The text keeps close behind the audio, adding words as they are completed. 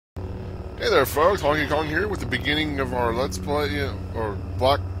Hey there, folks. Honky Kong here with the beginning of our Let's Play, or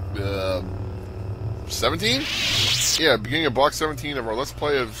Block 17? Yeah, beginning of Block 17 of our Let's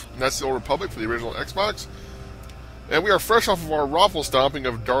Play of Knights of the Old Republic for the original Xbox. And we are fresh off of our raffle stomping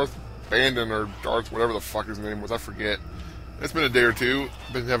of Darth Bandon, or Darth, whatever the fuck his name was, I forget. It's been a day or two.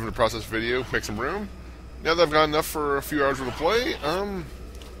 Been having to process video, make some room. Now that I've got enough for a few hours worth of play,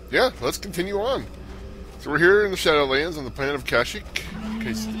 yeah, let's continue on. So we're here in the Shadowlands on the planet of Kashyyyk, in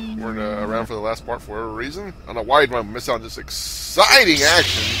case you weren't around for the last part for whatever reason. I don't know why you'd want to miss out on this exciting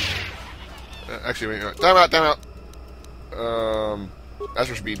action. Actually, wait, time out.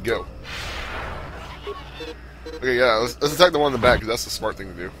 Astro speed, go. Okay, yeah, let's attack the one in the back, because that's the smart thing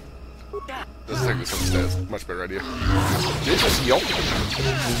to do. Let's attack this one instead. It's a much better idea. Jesus, yelp.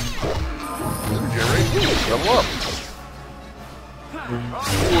 Regenerate. Level up.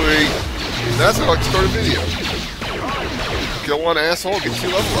 Wait. That's how I can start a video. Kill one asshole, get 2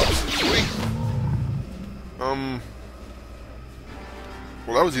 level ups. Sweet.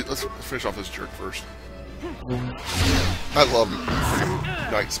 Well, that was it. Let's finish off this jerk first. I love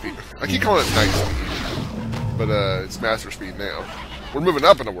Night Speed. I keep calling it Night Speed, but it's Master Speed now. We're moving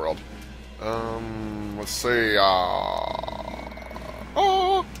up in the world. Let's say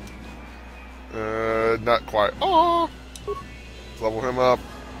not quite. Level him up.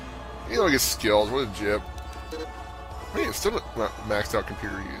 You know, he gets skills. What a jip. Man, it's still not maxed out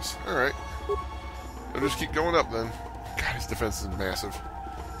computer use. Alright. I'll just keep going up then. God, his defense is massive.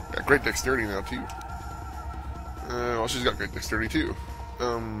 Got great dexterity now, too. Well, she's got great dexterity, too.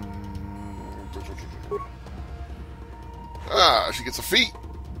 She gets a feat.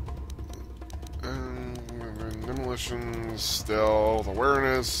 Demolition, stealth,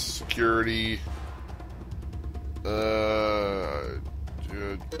 awareness, security.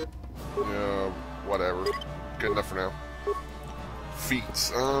 Whatever. Good enough for now. Feats.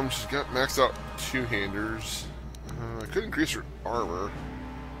 She's got maxed out 2-handers. I could increase her armor.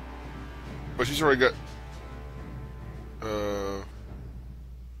 But she's already got...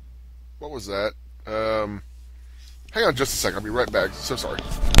 what was that? Hang on just a second. I'll be right back. So sorry.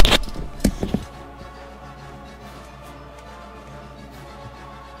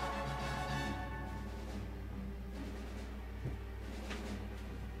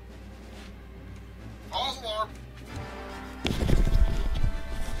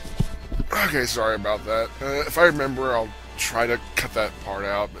 Okay, sorry about that. If I remember, I'll try to cut that part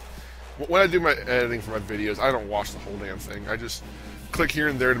out. But when I do my editing for my videos, I don't watch the whole damn thing. I just click here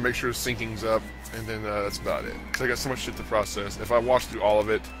and there to make sure the syncing's up, and then that's about it. Because I got so much shit to process. If I watch through all of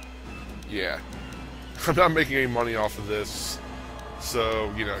it, yeah. I'm not making any money off of this.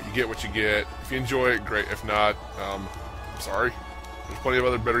 So, you know, you get what you get. If you enjoy it, great. If not, I'm sorry. There's plenty of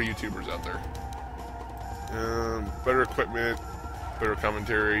other better YouTubers out there. Better equipment. Better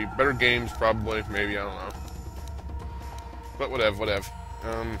commentary, better games, probably, maybe, I don't know. But whatever. The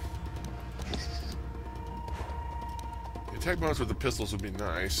attack bonus with the pistols would be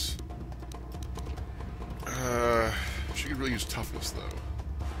nice. She could really use toughness, though.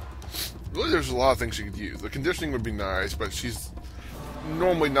 Really, there's a lot of things she could use. The conditioning would be nice, but she's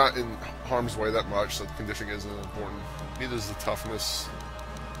normally not in harm's way that much, so the conditioning isn't important. Neither is the toughness.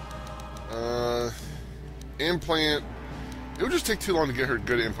 Implant. It would just take too long to get her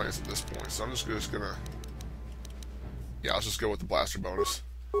good implants at this point, so I'm just gonna... Yeah, let's just go with the blaster bonus.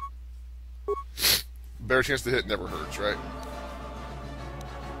 Better chance to hit never hurts, right?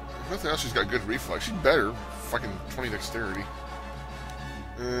 If nothing else, she's got good reflex. She's better. Fucking 20 dexterity.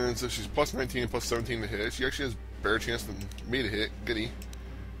 And so she's plus 19 and plus 17 to hit. She actually has better chance than me to hit. Goody.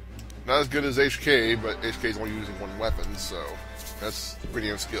 Not as good as HK, but HK is only using one weapon, so that's pretty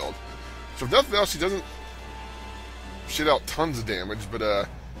unskilled. So if nothing else, she doesn't shit out tons of damage, but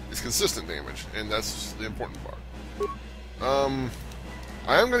it's consistent damage, and that's the important part.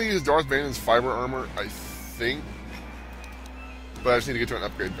 I am going to use Darth Bandon's fiber armor, I think, but I just need to get to an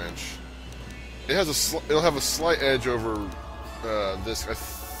upgrade bench. It has it'll have a slight edge over this, I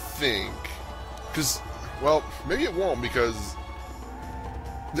think, because, well, maybe it won't, because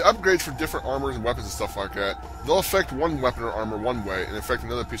the upgrades for different armors and weapons and stuff like that, they'll affect one weapon or armor one way, and affect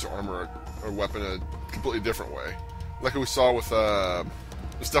another piece of armor or weapon a completely different way. Like we saw with the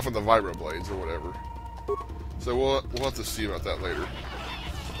stuff with the vibro blades or whatever. So we'll have to see about that later.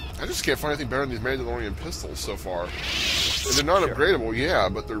 I just can't find anything better than these Mandalorian pistols so far. And they're not upgradable, yeah,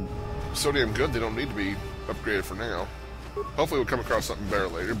 but they're so damn good they don't need to be upgraded for now. Hopefully we'll come across something better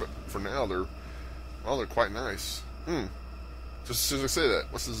later, but for now they're quite nice. Just as soon as I say that,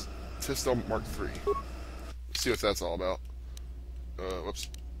 what's this Pistol Mark III? Let's see what that's all about. Whoops.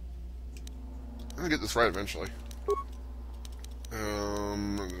 I'm gonna get this right eventually.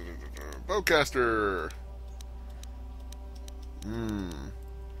 Bowcaster.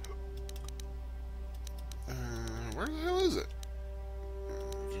 Where the hell is it?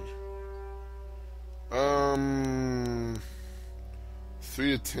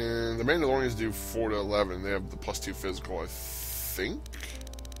 3 to 10. The Mandalorians do 4 to 11. They have the +2 physical, I think.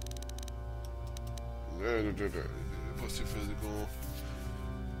 +2 physical.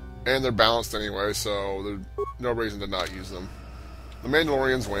 And they're balanced anyway, so there's no reason to not use them. The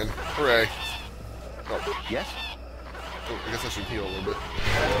Mandalorians win. Hooray. Oh. Yes? Oh, I guess I should heal a little bit.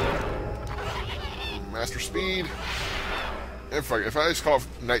 Master Speed. If I just call it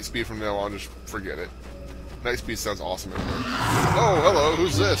Night Speed from now on, just forget it. Night Speed sounds awesome anyway. Oh, hello,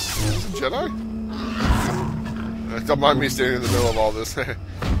 who's this? Is this a Jedi? Don't mind me standing in the middle of all this.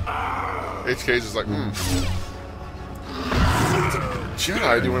 HK's just like, What's a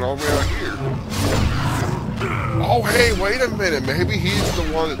Jedi doing all the way out here? Oh, hey, wait a minute. Maybe he's the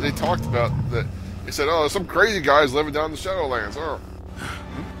one that they talked about. That they said, oh, some crazy guys living down in the Shadowlands. Oh.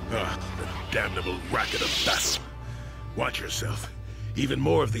 The damnable racket of dust. Watch yourself. Even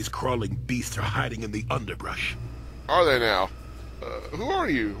more of these crawling beasts are hiding in the underbrush. Are they now? Who are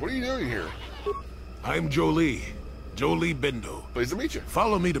you? What are you doing here? I'm Jolie. Jolie Bindo. Pleased to meet you.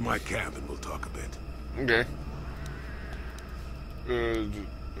 Follow me to my camp and we'll talk a bit. Okay.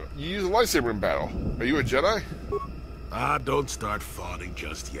 You use a lightsaber in battle. Are you a Jedi? Don't start fawning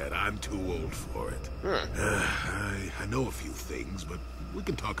just yet. I'm too old for it. Huh. I know a few things, but we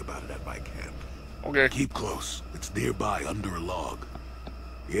can talk about it at my camp. Okay. Keep close. It's nearby under a log.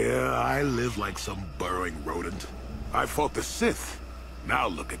 Yeah, I live like some burrowing rodent. I fought the Sith. Now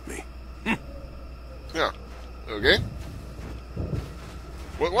look at me. Yeah. Okay.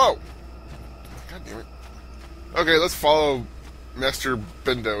 Whoa. God damn it. Okay, let's follow Master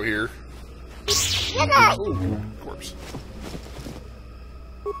Bindo here. Ooh, corpse.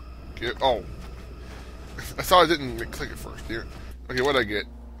 Okay, oh. I thought I didn't click it first. Here. Okay, what'd I get?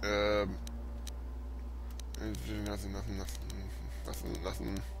 Nothing.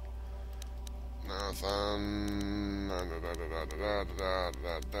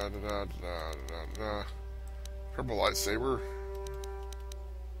 Purple lightsaber.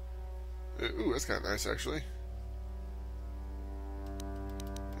 Ooh, that's kind of nice, actually.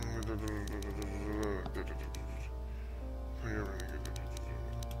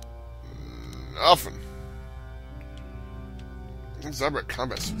 Nothing. Zybrek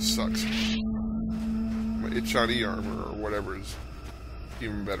combat suit sucks. My Ichani armor or whatever is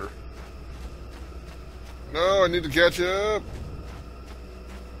even better. No, I need to catch up.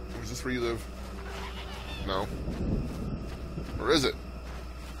 Is this where you live? No. Or is it?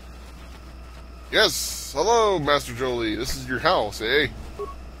 Yes! Hello, Master Jolie. This is your house, eh?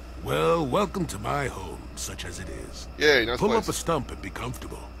 Well, welcome to my home, such as it is. Yay, nice Pull place. up a stump and be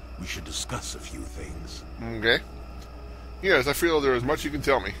comfortable. We should discuss a few things. Okay. Yes, I feel there is much you can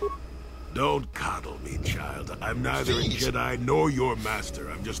tell me. Don't coddle me, child. I'm neither a Jeez. Jedi nor your master.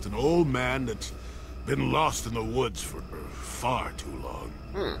 I'm just an old man that's been lost in the woods for far too long.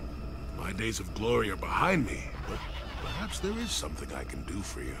 My days of glory are behind me, but perhaps there is something I can do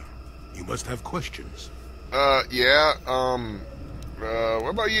for you. You must have questions. Yeah, what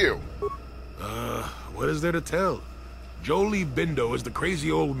about you? What is there to tell? Jolie Bindo is the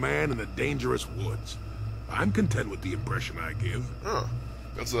crazy old man in the dangerous woods. I'm content with the impression I give. Huh.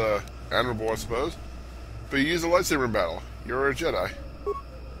 That's, admirable, I suppose. But you use a lightsaber in battle. You're a Jedi.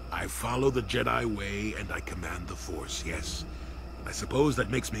 I follow the Jedi way, and I command the Force, yes. I suppose that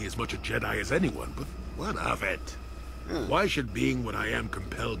makes me as much a Jedi as anyone, but what of it? Why should being what I am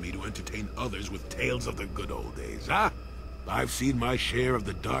compel me to entertain others with tales of the good old days, huh? I've seen my share of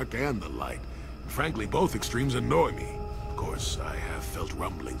the dark and the light. Frankly, both extremes annoy me. Of course, I have felt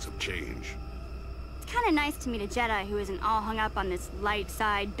rumblings of change. It's kind of nice to meet a Jedi who isn't all hung up on this light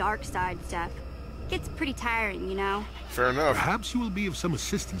side, dark side stuff. Gets pretty tiring, you know? Fair enough. Perhaps you will be of some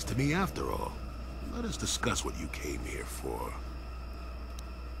assistance to me after all. Let us discuss what you came here for.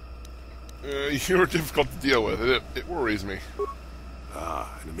 You're difficult to deal with. It worries me.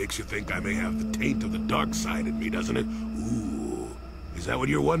 And it makes you think I may have the taint of the dark side in me, doesn't it? Ooh. Is that what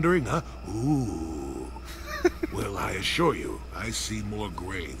you're wondering, huh? Ooh. Well, I assure you, I see more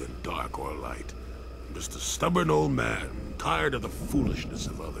gray than dark or light. I'm just a stubborn old man, tired of the foolishness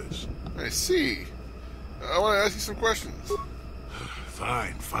of others. I see. I want to ask you some questions.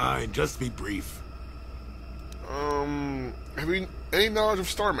 Fine. Just be brief. Have you any knowledge of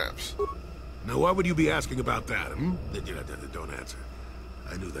star maps? Now, why would you be asking about that, Don't answer.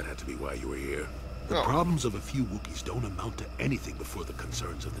 I knew that had to be why you were here. The Oh. problems of a few Wookiees don't amount to anything before the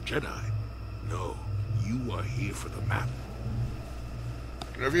concerns of the Jedi. No, you are here for the map.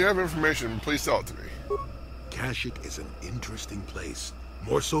 If you have information, please tell it to me. Kashyyyk is an interesting place,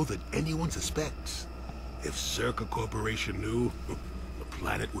 more so than anyone suspects. If Czerka Corporation knew, the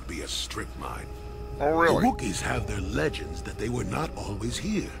planet would be a strip mine. Oh, really? The Wookiees have their legends that they were not always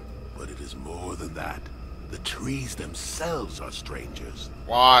here, but it is more than that. The trees themselves are strangers.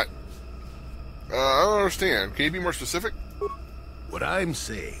 What? I don't understand. Can you be more specific? What I'm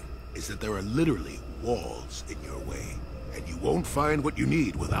saying is that there are literally walls in your way, and you won't find what you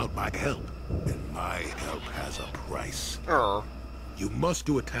need without my help. And my help has a price. You must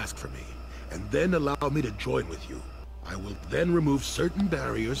do a task for me, and then allow me to join with you. I will then remove certain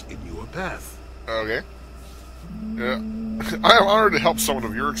barriers in your path. Okay. Yeah. I am honored to help someone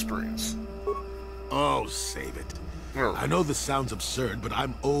of your experience. Oh, save it. I know this sounds absurd, but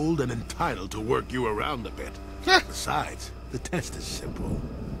I'm old and entitled to work you around a bit. Besides, the test is simple.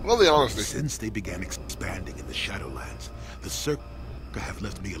 Love the honesty. Since they began expanding in the Shadowlands, the Czerka have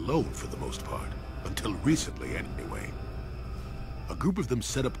left me alone for the most part. Until recently, anyway. A group of them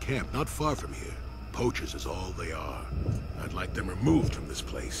set up camp not far from here. Poachers is all they are. I'd like them removed from this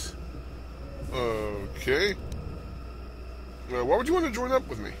place. Okay. Well, why would you want to join up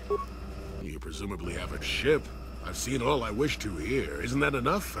with me? You presumably have a ship. I've seen all I wish to here. Isn't that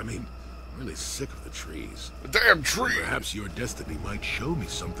enough? I mean, I'm really sick of the trees. The damn tree! Perhaps your destiny might show me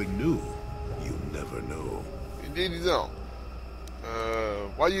something new. You never know. Indeed you don't.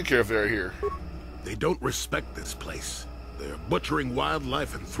 Why do you care if they're here? They don't respect this place. They're butchering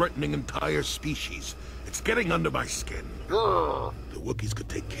wildlife and threatening entire species. It's getting under my skin. Grrr. The Wookiees could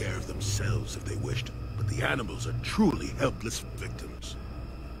take care of themselves if they wished, but the animals are truly helpless victims.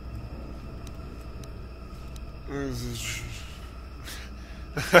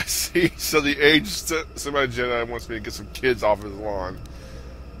 I see. So the aged semi-Jedi wants me to get some kids off his lawn.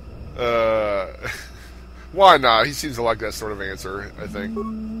 Why not? He seems to like that sort of answer, I think.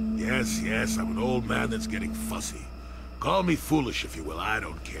 Yes, I'm an old man that's getting fussy. Call me foolish if you will, I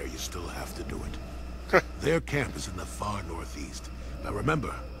don't care, you still have to do it. Their camp is in the far northeast. Now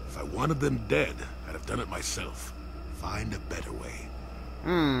remember, if I wanted them dead, I'd have done it myself. Find a better way.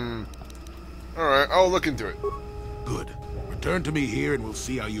 Alright, I'll look into it. Good. Return to me here and we'll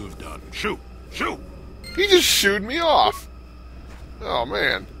see how you have done. Shoot! Shoot! He just shooed me off! Oh,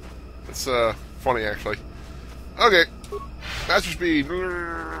 man. That's, funny, actually. Okay. Master speed.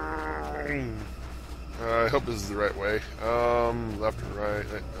 I hope this is the right way. Left or right?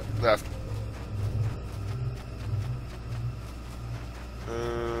 Left.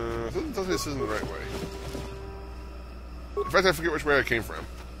 It tells me this isn't the right way. In fact, I forget which way I came from.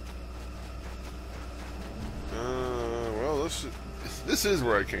 Well, this is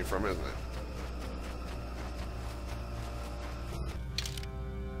where I came from, isn't it?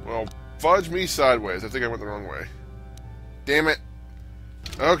 Well, fudge me sideways. I think I went the wrong way. Damn it.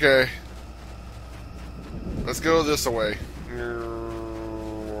 Okay. Let's go this way.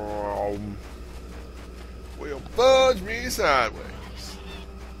 Well, fudge me sideways.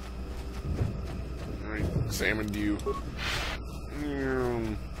 I examined you.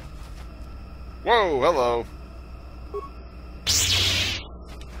 Whoa, hello.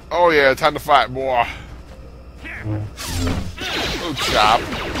 Oh yeah, time to fight, boy. Oh, chop.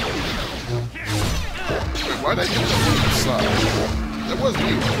 Wait, why did I get the side? That was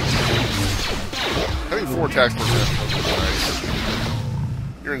me. Having 4 attacks per minute wasn't nice.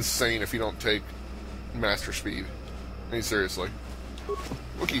 You're insane if you don't take master speed. I mean, seriously.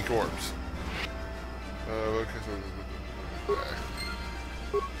 Wookiee corpse. Okay, so...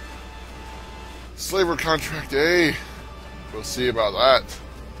 Slaver contract A. We'll see about that.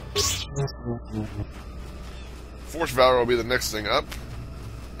 Force Valor will be the next thing up.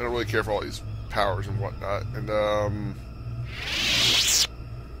 I don't really care for all these powers and whatnot. And, I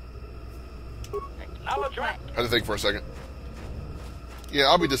had to think for a second. Yeah,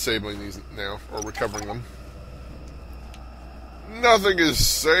 I'll be disabling these now, or recovering them. Nothing is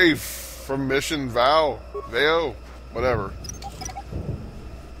safe from mission Veo, whatever. I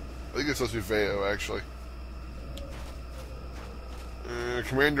think it's supposed to be Veo, actually.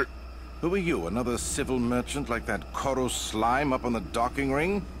 Commander... Who are you, another civil merchant like that Koros slime up on the docking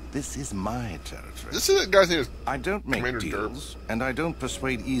ring? This is my territory. This is the guy's name is I don't make Commander deals, and I don't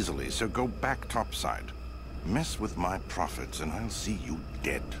persuade easily, so go back topside. Mess with my profits, and I'll see you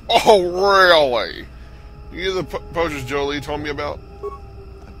dead. Oh, really? You the poachers Jolie told me about?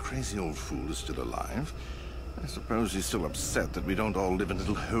 That crazy old fool is still alive. I suppose he's still upset that we don't all live in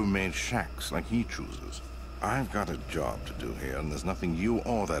little homemade shacks like he chooses. I've got a job to do here, and there's nothing you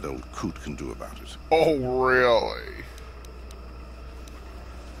or that old coot can do about it. Oh, really?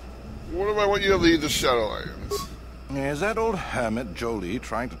 What if I want you to lead the Shadowlands? Is that old hermit Jolie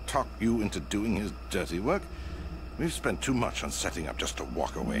trying to talk you into doing his dirty work? We've spent too much on setting up just to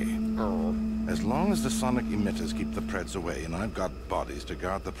walk away. As long as the sonic emitters keep the Preds away and I've got bodies to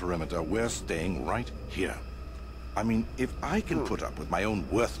guard the perimeter, we're staying right here. I mean, if I can put up with my own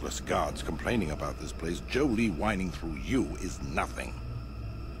worthless guards complaining about this place, Jolie whining through you is nothing.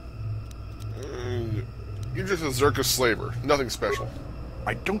 You're just a Czerka slaver. Nothing special.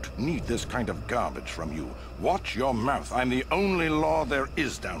 I don't need this kind of garbage from you. Watch your mouth. I'm the only law there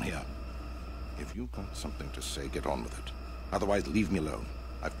is down here. If you've got something to say, get on with it. Otherwise, leave me alone.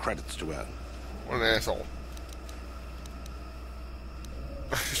 I've credits to earn. What an asshole.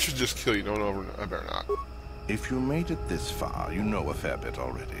 I should just kill you. No, I better not. If you made it this far, you know a fair bit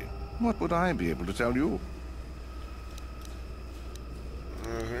already. What would I be able to tell you?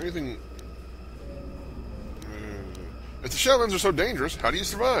 Is there anything... if the Shadowlands are so dangerous, how do you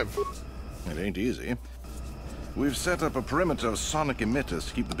survive? It ain't easy. We've set up a perimeter of sonic emitters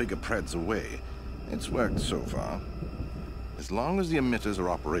to keep the bigger Preds away. It's worked so far. As long as the emitters are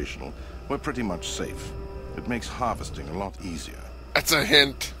operational, we're pretty much safe. It makes harvesting a lot easier. That's a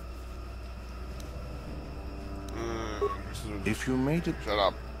hint. If you made it... Shut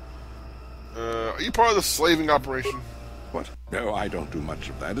up. Are you part of the slaving operation? What? No, I don't do much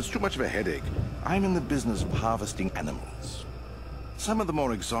of that. It's too much of a headache. I'm in the business of harvesting animals. Some of the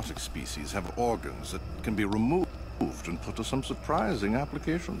more exotic species have organs that can be removed and put to some surprising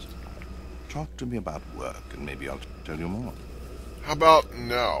applications. Talk to me about work, and maybe I'll tell you more. How about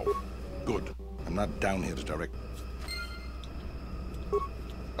no? Good. I'm not down here to direct...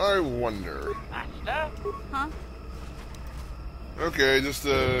 I wonder. Huh? Okay, just,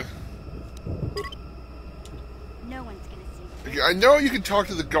 No one's gonna see you. I know you can talk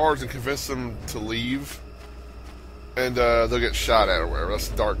to the guards and convince them to leave. And, they'll get shot at or whatever. That's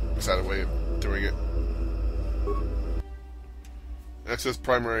the dark side of the way of doing it. Access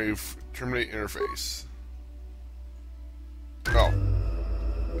primary, terminate interface. Oh.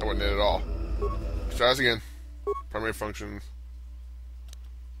 That wasn't it at all. Let's try this again. Primary function.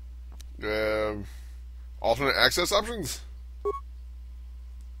 Alternate access options?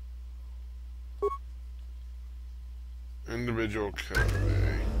 Individual code.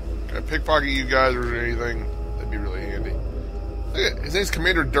 Can I pickpocket you guys or anything? That'd be really handy. Look at, his name's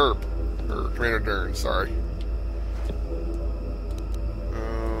Commander Derp. Or Commander Dern, sorry.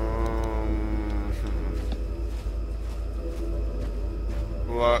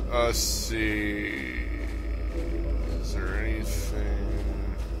 Let us see. Is there anything?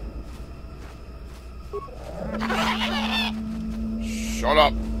 Shut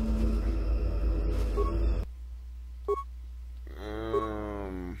up.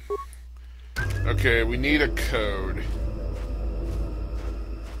 Okay, we need a code.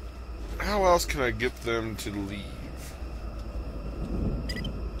 How else can I get them to leave?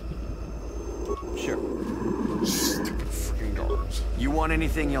 Sure. Stupid freaking guards. You want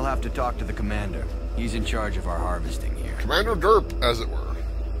anything, you'll have to talk to the commander. He's in charge of our harvesting here. Commander Derp, as it were.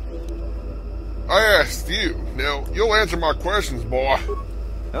 I asked you. Now, you'll answer my questions, boy.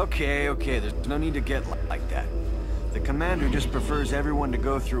 Okay, there's no need to get like that. The commander just prefers everyone to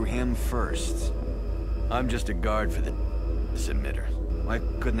go through him first. I'm just a guard for this emitter. Why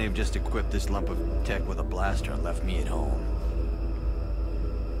couldn't they have just equipped this lump of tech with a blaster and left me at home?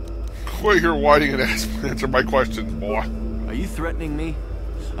 Quit your whining and answer my questions, boy. Are you threatening me?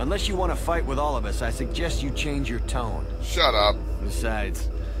 Unless you want to fight with all of us, I suggest you change your tone. Shut up. Besides,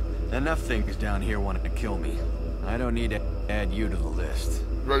 enough things down here wanted to kill me. I don't need to add you to the list.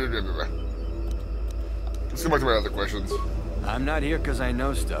 Let's go back to my other questions. I'm not here because I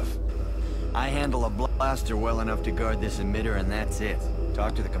know stuff. I handle a blaster well enough to guard this emitter, and that's it.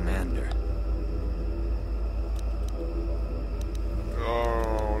 Talk to the commander.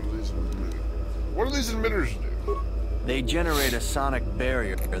 Oh, what do these emitters do? They generate a sonic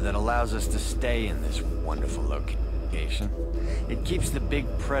barrier that allows us to stay in this wonderful location. It keeps the big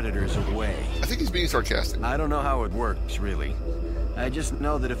predators away. I think he's being sarcastic. I don't know how it works, really. I just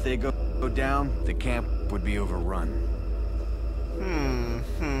know that if they go down, the camp would be overrun.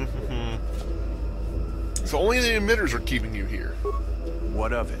 So only the emitters are keeping you here.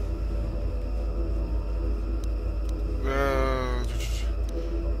 What of it?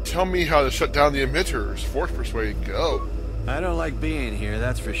 Tell me how to shut down the emitters. Force persuade, go. I don't like being here,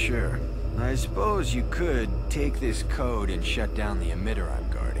 that's for sure. I suppose you could take this code and shut down the emitter I'm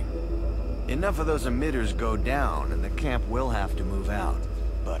guarding. Enough of those emitters go down, and the camp will have to move out.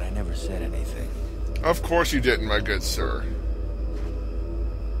 But I never said anything. Of course you didn't, my good sir.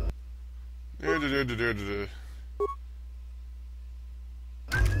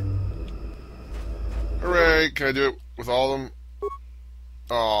 Hooray. Wait, can I do it with all of them?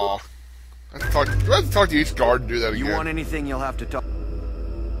 Oh, do I have to talk to each guard to do that again? You want anything, you'll have to talk.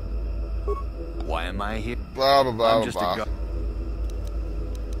 Why am I here? Blah, blah, blah, I'm just blah. a guard.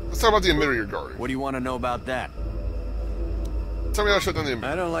 Let's talk about the emitter you're guarding. What do you want to know about that? Tell me how to shut down the emitter.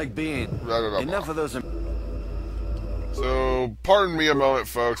 I don't like being... Blah, blah, blah, Enough blah. of those... So, pardon me a moment,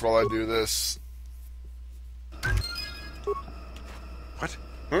 folks, while I do this. What?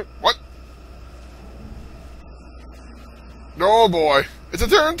 Huh? What? No, boy. It's a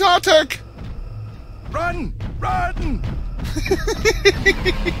Tarantatek! Run! Run!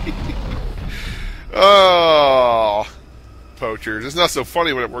 Oh, poachers. It's not so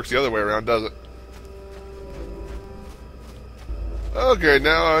funny when it works the other way around, does it? Okay,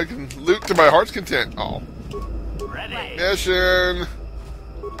 now I can loot to my heart's content. Oh. Ready. Mission.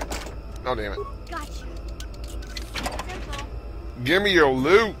 Oh, damn it. Gotcha. Simple. Give me your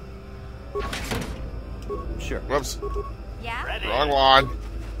loot. Sure. Whoops. Yeah? Ready. Wrong one.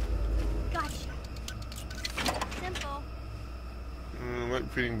 Gotcha. Simple. Light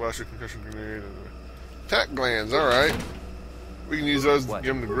repeating blaster, concussion grenade. Attack glands, alright. We can use those to What?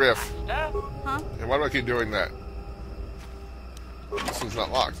 give them the griff. Huh? And why do I keep doing that? This one's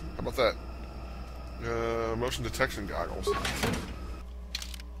not locked. How about that? Motion detection goggles.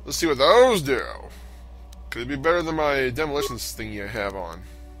 Let's see what those do. Could it be better than my demolitions thingy I have on?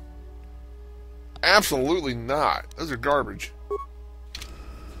 Absolutely not. Those are garbage.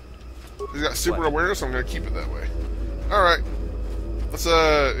 He's got super awareness, so I'm going to keep it that way. Alright. Let's,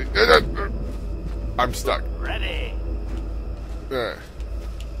 I'm stuck. Ready.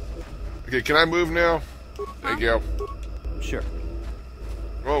 Okay, can I move now? There you go. Sure.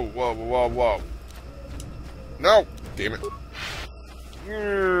 Whoa, whoa, whoa, whoa. No! Damn it.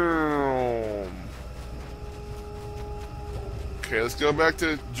 Okay, let's go back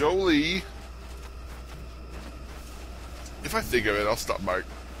to Jolie. If I think of it, I'll stop by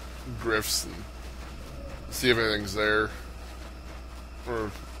Griff's and see if anything's there.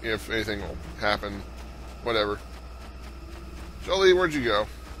 Or if anything will happen. Whatever. Jolie, where'd you go?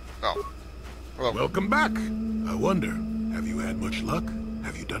 Oh. Hello. Welcome back. I wonder, have you had much luck?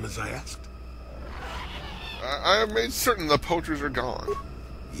 Have you done as I asked? I have made certain the poachers are gone.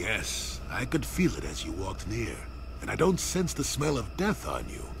 Yes, I could feel it as you walked near. And I don't sense the smell of death on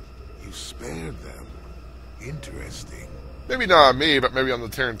you. You spared them. Interesting. Maybe not on me, but maybe on the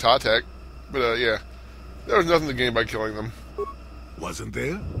Tarantatek. But, yeah. There was nothing to gain by killing them. Wasn't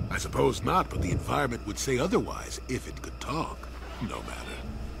there? I suppose not, but the environment would say otherwise if it could talk. No matter.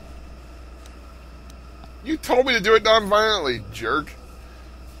 You told me to do it non-violently, jerk.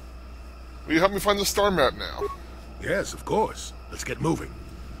 Will you help me find the star map now? Yes, of course. Let's get moving.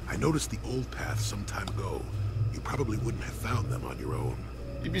 I noticed the old paths some time ago. You probably wouldn't have found them on your own.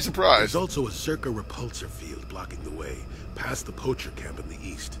 You'd be There's surprised. also a Czerka repulsor field blocking the way, past the poacher camp in the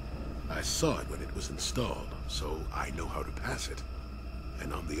east. I saw it when it was installed, so I know how to pass it.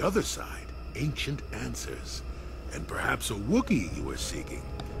 And on the other side, ancient answers. And perhaps a Wookiee you were seeking.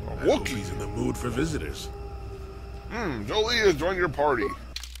 A I hope Wookiee? he's in the mood for visitors. Jolie has joined your party.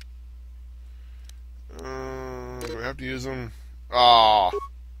 Do I have to use them? Ah.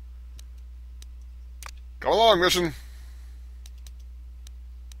 Come along, mission.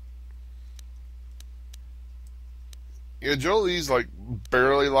 Yeah, Jolie's like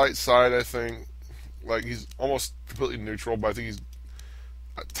barely light side, I think. Like he's almost completely neutral, but I think he's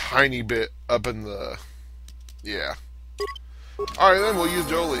a tiny bit up in the... Yeah. Alright, then we'll use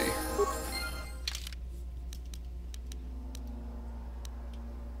Jolie.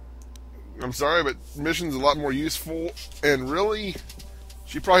 I'm sorry, but mission's a lot more useful, and really,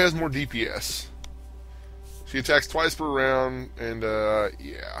 she probably has more DPS. She attacks twice per round, and,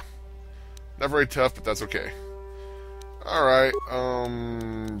 yeah. Not very tough, but that's okay. Alright,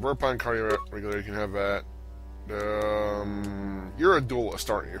 Burpine Cardio Regulator, you can have that. You're a duelist,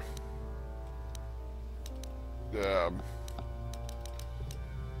 aren't you?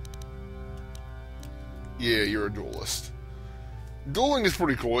 Yeah, you're a duelist. Dueling is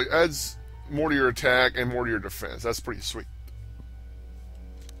pretty cool. It adds more to your attack and more to your defense. That's pretty sweet.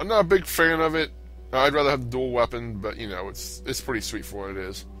 I'm not a big fan of it. I'd rather have the dual weapon, but you know, it's pretty sweet for what it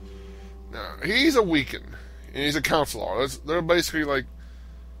is. Now, he's a weaken, and he's a counselor. They're basically like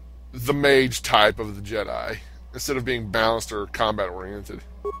the mage type of the Jedi, instead of being balanced or combat oriented.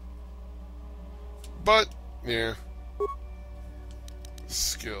 But yeah,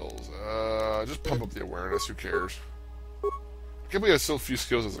 skills. Just pump up the awareness. Who cares? I can't believe I have still a few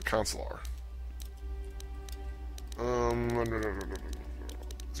skills as a counselor.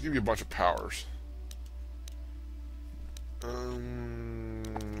 Let's give you a bunch of powers.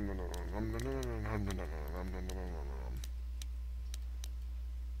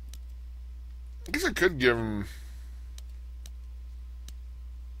 I guess I could give him...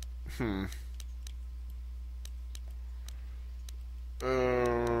 We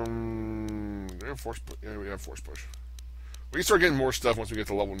have force push. Yeah, we have force push. We can start getting more stuff once we get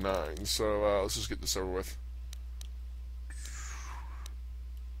to level 9. So let's just get this over with.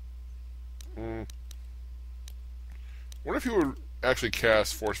 Wonder if he would actually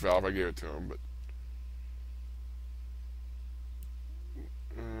cast Force Valve if I gave it to him, but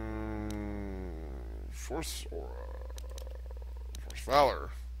Force Valor.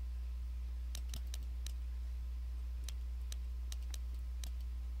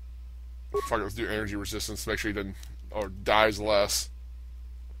 Fuck it, let's do energy resistance to make sure he doesn't or dies less.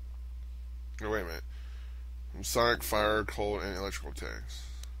 No, wait a minute. Sonic, fire, cold, and electrical attacks.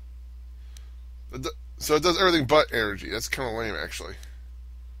 So it does everything but energy. That's kind of lame, actually.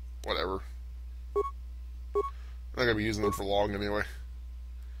 Whatever. I'm not gonna be using them for long anyway.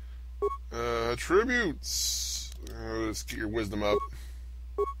 Tributes. Let's get your wisdom up.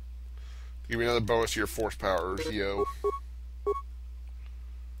 Give me another bonus to your force powers, yo.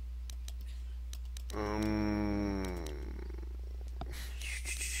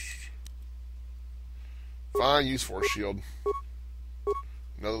 Fine, use force shield.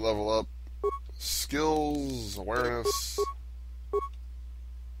 Another level up. Skills, awareness.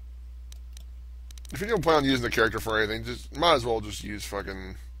 If you don't plan on using the character for anything, just might as well just use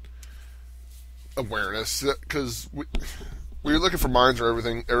fucking awareness. Because when you're looking for mines or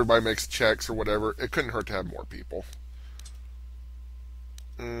everything, everybody makes checks or whatever. It couldn't hurt to have more people.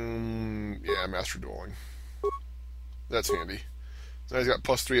 Yeah, master dueling. That's handy. So now he's got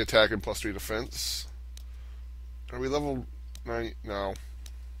 +3 attack and +3 defense. Are we level 9? No.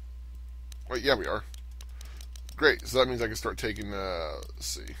 Wait, yeah, we are. Great. So that means I can start taking, let's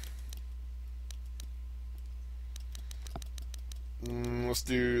see. Let's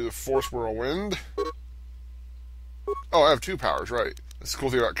do the Force Whirlwind. Oh, I have 2 powers, right. That's the cool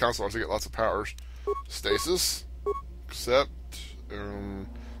thing about Council, is I get lots of powers. Stasis. Accept.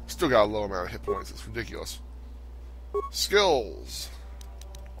 Still got a low amount of hit points. It's ridiculous. Skills.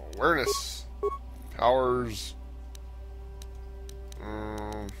 Awareness. Powers.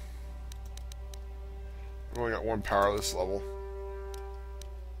 I've only got 1 power this level.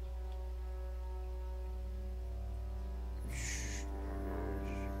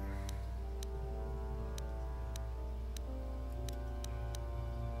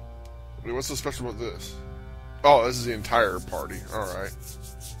 Wait, what's so special about this? Oh, this is the entire party. Alright.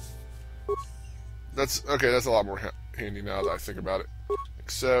 That's okay, that's a lot more handy now that I think about it.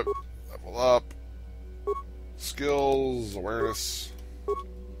 Except, level up. Skills, awareness,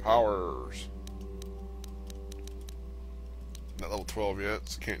 powers. Not level 12 yet,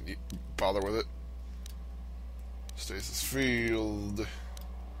 so can't bother with it. Stasis field.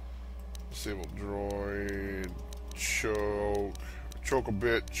 Disable droid. Choke. Choke a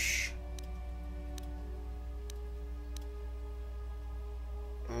bitch.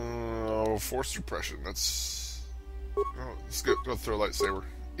 Force suppression. That's. Oh, let's go throw a lightsaber.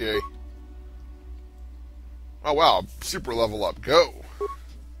 Yay. Oh wow, super level up. Go!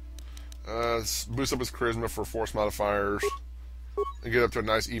 Boost up his charisma for force modifiers. And get up to a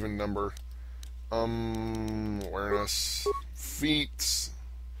nice even number. Awareness. Feats.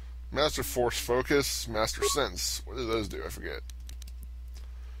 Master Force Focus. Master Sense. What do those do? I forget.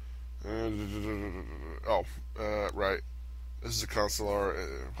 Right. This is a consular.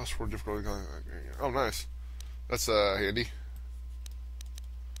 +4 difficulty. Oh, nice. That's handy.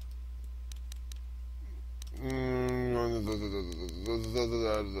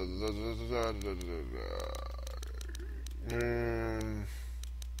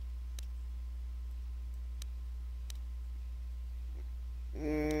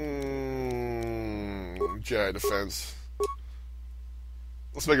 Jedi defense.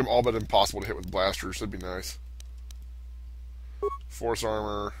 Let's make them all but impossible to hit with blasters. That'd be nice. Force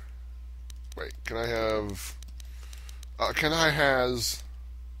armor. Wait, can I have... can I has...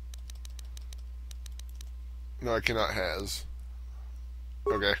 No, I cannot has.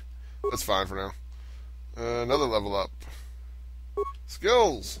 Okay, that's fine for now. Another level up.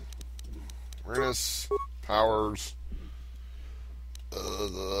 Skills. Awareness. Powers.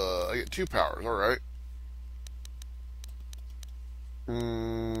 I get 2 powers, alright.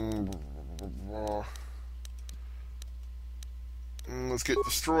 Let's get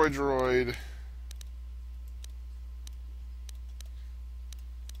Destroy Droid.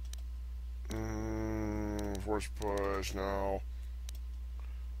 Force push, no.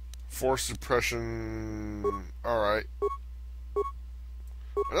 Force suppression. Alright.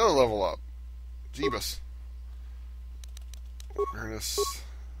 Another level up. Jeebus. Awareness.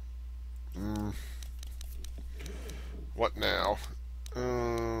 What now?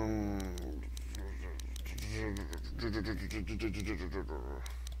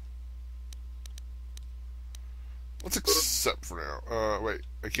 Let's accept for now. Wait,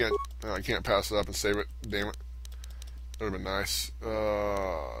 I can't pass it up and save it. Damn it. That would have been nice.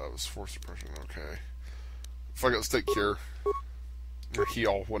 That was force suppression. Okay. Fuck it, let's take cure. Or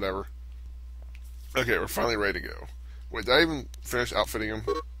heal, whatever. Okay, we're finally ready to go. Wait, did I even finish outfitting him?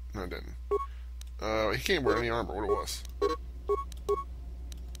 No, I didn't. He can't wear any armor. What it was?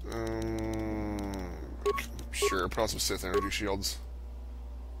 Sure, put on some Sith energy shields.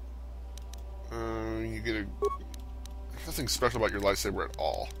 You get nothing special about your lightsaber at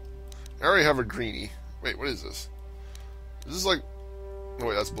all. I already have a greenie. Wait, what is this? Is this like... Oh,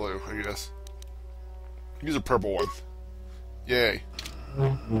 wait, that's blue, I guess. Use a purple one. Yay.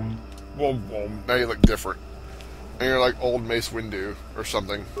 Whoa, now you look different. And you're like old Mace Windu or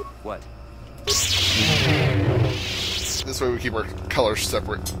something. What? This way we keep our colors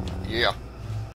separate. Yeah.